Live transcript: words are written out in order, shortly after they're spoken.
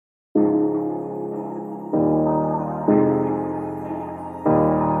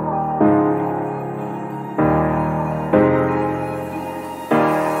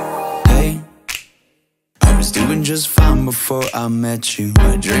just fine before I met you.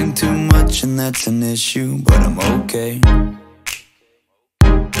 I drink too much and that's an issue, but I'm okay.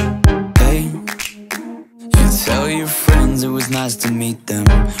 Hey, you tell your friends it was nice to meet them,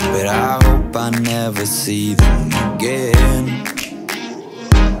 but I hope I never see them again.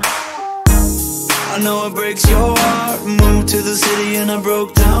 I know it breaks your heart. Moved to the city in a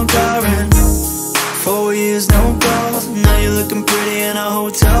broke down car, and 4 years no calls. Now you're looking pretty in a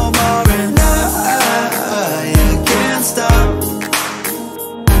hotel bar, and I can't stop.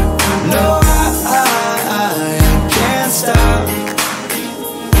 No, I can't stop.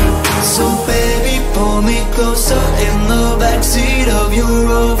 So baby, pull me closer in the backseat of your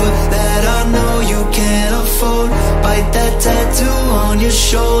Rover that I know you can't afford. Bite that tattoo on your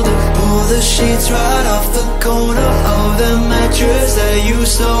shoulder. Pull the sheets right off the corner of the mattress that you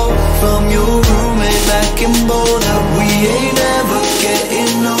stole from your roommate back in Boulder. We ain't ever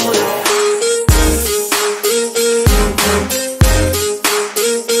getting older.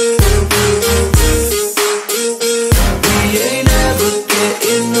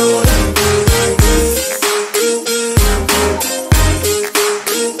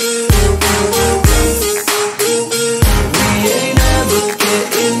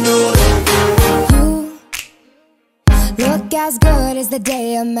 As good as the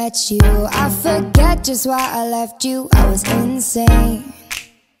day I met you. I forget just why I left you. I was insane.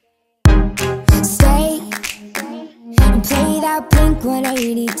 Stay and play that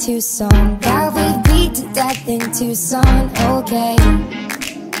Blink-182 song that we beat to death in Tucson. Okay,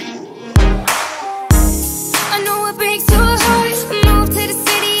 I know it breaks your heart. Moved to the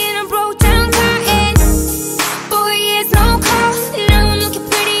city and I broke down crying. 4 years no call. Now I'm looking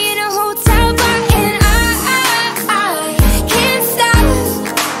pretty in a hotel bar, and I can't stop.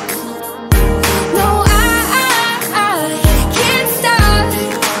 No, I can't stop.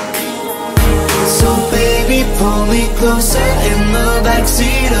 So baby, pull me closer in the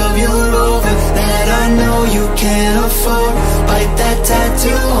backseat of your Rover that I know you can't afford. Bite that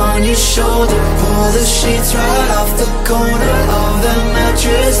tattoo on your shoulder. Pull the sheets right off the corner of the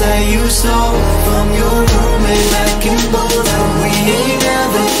mattress that you stole from your roommate back in Boulder. We ain't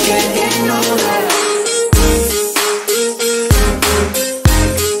ever getting older.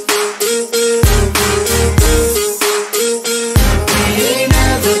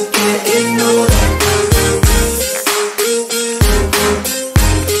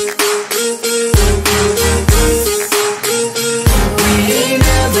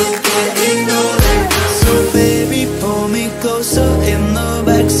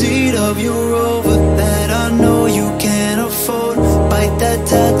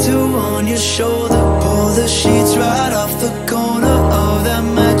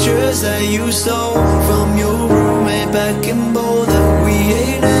 That you stole from your roommate back in Boulder. We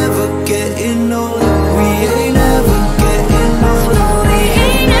ain't ever getting older. We ain't ever getting older. We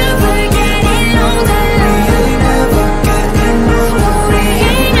ain't ever getting older. We ain't ever getting older. We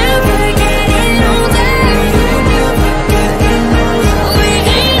ain't ever getting older. We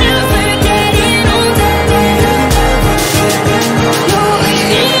ain't ever getting older. We ain't ever getting older. We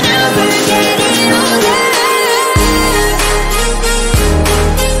ain't ever getting older.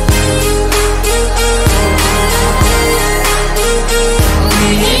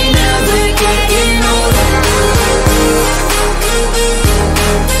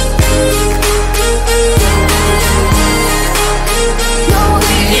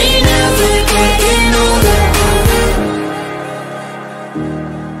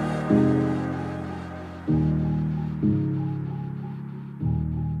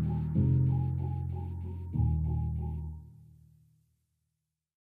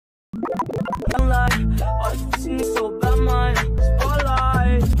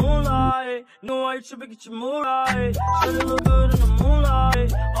 Trippin', get your mood right. Shawty look good in the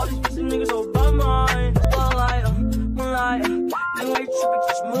moonlight. All these pussy niggas so bad mine. Moonlight, moonlight. Nigga, why you trippin',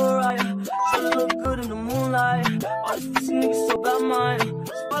 get your mood right. Shawty look good in the moonlight. All these pussy niggas so bad mine.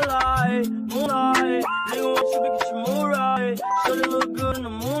 Spotlight, moonlight. Nigga, why you trippin', get your mood right. Shawty look good in the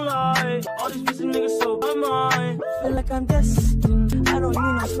moonlight. All these pussy niggas so bad mine. Feel like I'm destined. I don't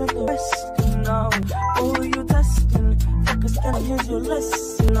need no special resting now. Who are you testing? Fuck a scan, here's your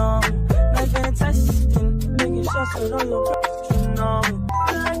lesson now. Life and testing, making shots with all your breath, you know.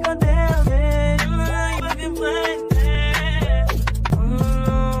 Feel like I'm damn it, you fucking playing it. Come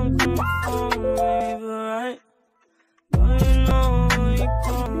on, make it right. Boy, you know you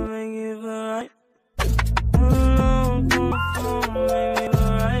can't make it right. Come on, make it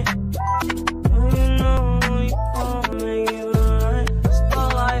right. Boy, you know you can't make it right.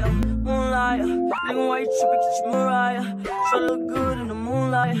 Spotlight, moonlight. Nigga, why you trippin', get your Mariah. So look good in the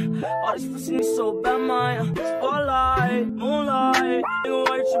moonlight. All these pussy niggas so bad, man. Spotlight, moonlight. Nigga,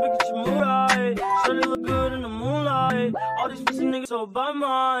 why you trippin', get your mood right. Shawty look good in the moonlight. All these pussy niggas so bad,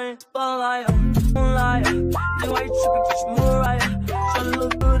 man. Spotlight, moonlight. Nigga, why you trippin', get your mood right. Shawty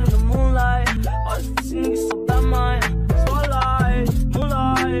look good in the moonlight. All these pussy niggas so bad, man. Spotlight,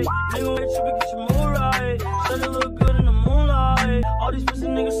 moonlight. Nigga, why you trippin', get your mood right. Shawty look good in the moonlight. All these pussy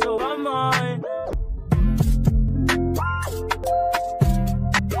niggas so bad, man.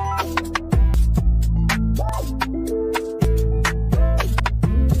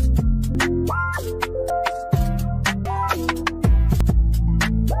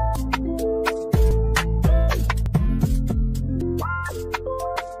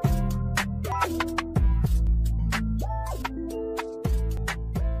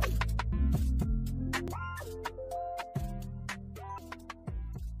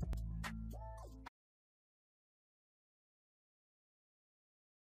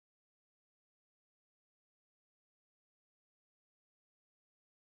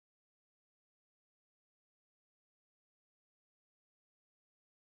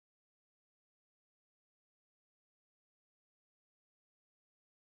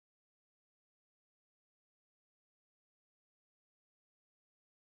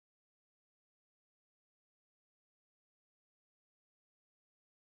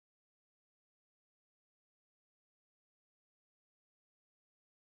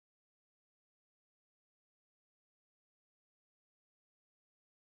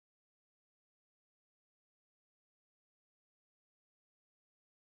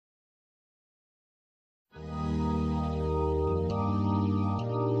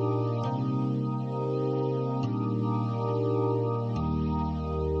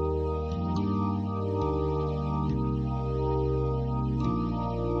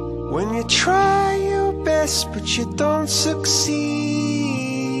 When you try your best but you don't succeed,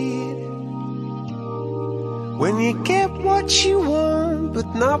 when you get what you want but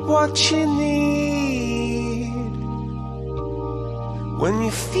not what you need, when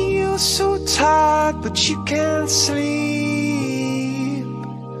you feel so tired but you can't sleep,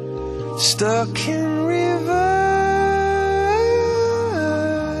 stuck in rivers,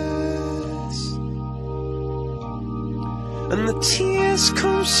 and the tears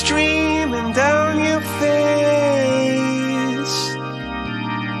come streaming down your face,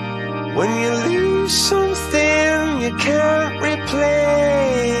 when you lose something you can't replace,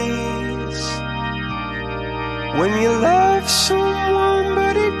 when you love someone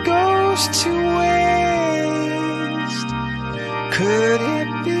but it goes to waste, could it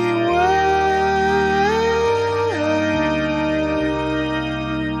be worse?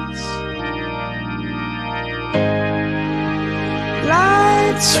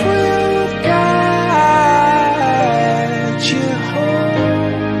 Lights will guide you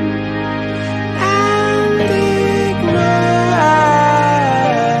home and ignite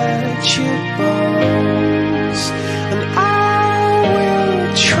your bones, and I will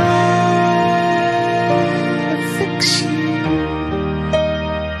try to fix you.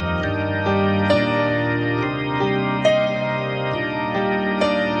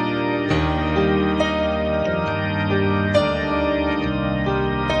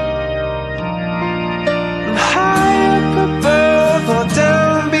 Above or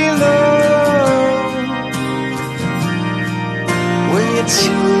down below, when you're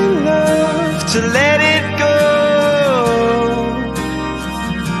too in love to let it go,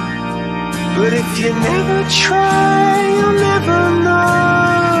 but if you never try you'll never know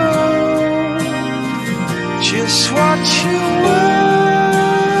just what you were.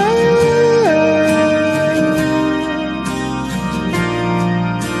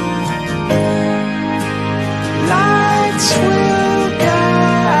 Lights will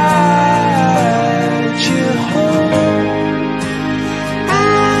guide you home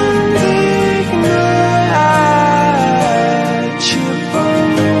and ignite your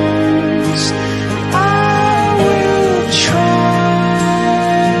bones, and I will try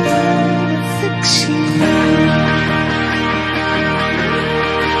to fix you.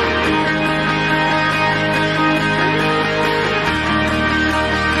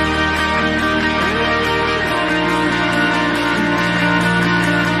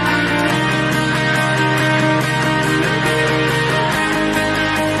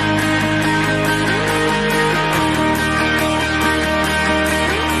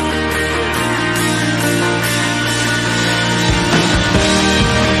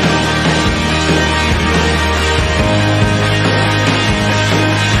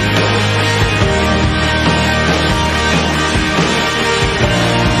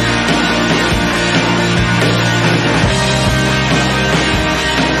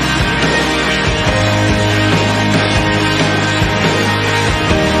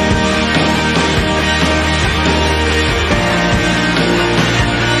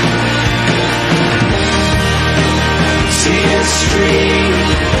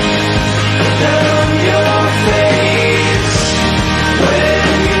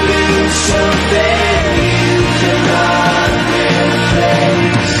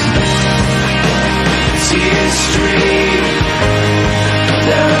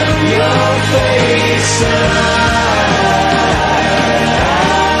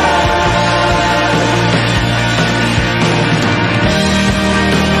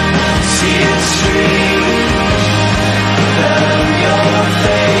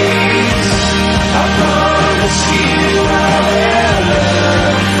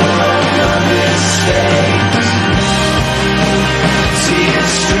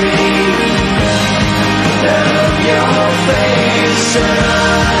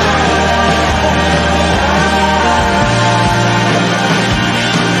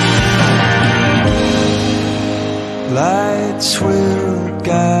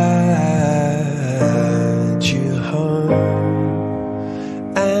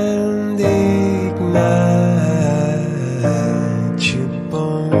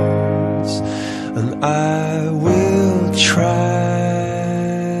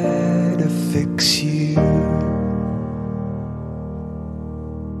 fix you.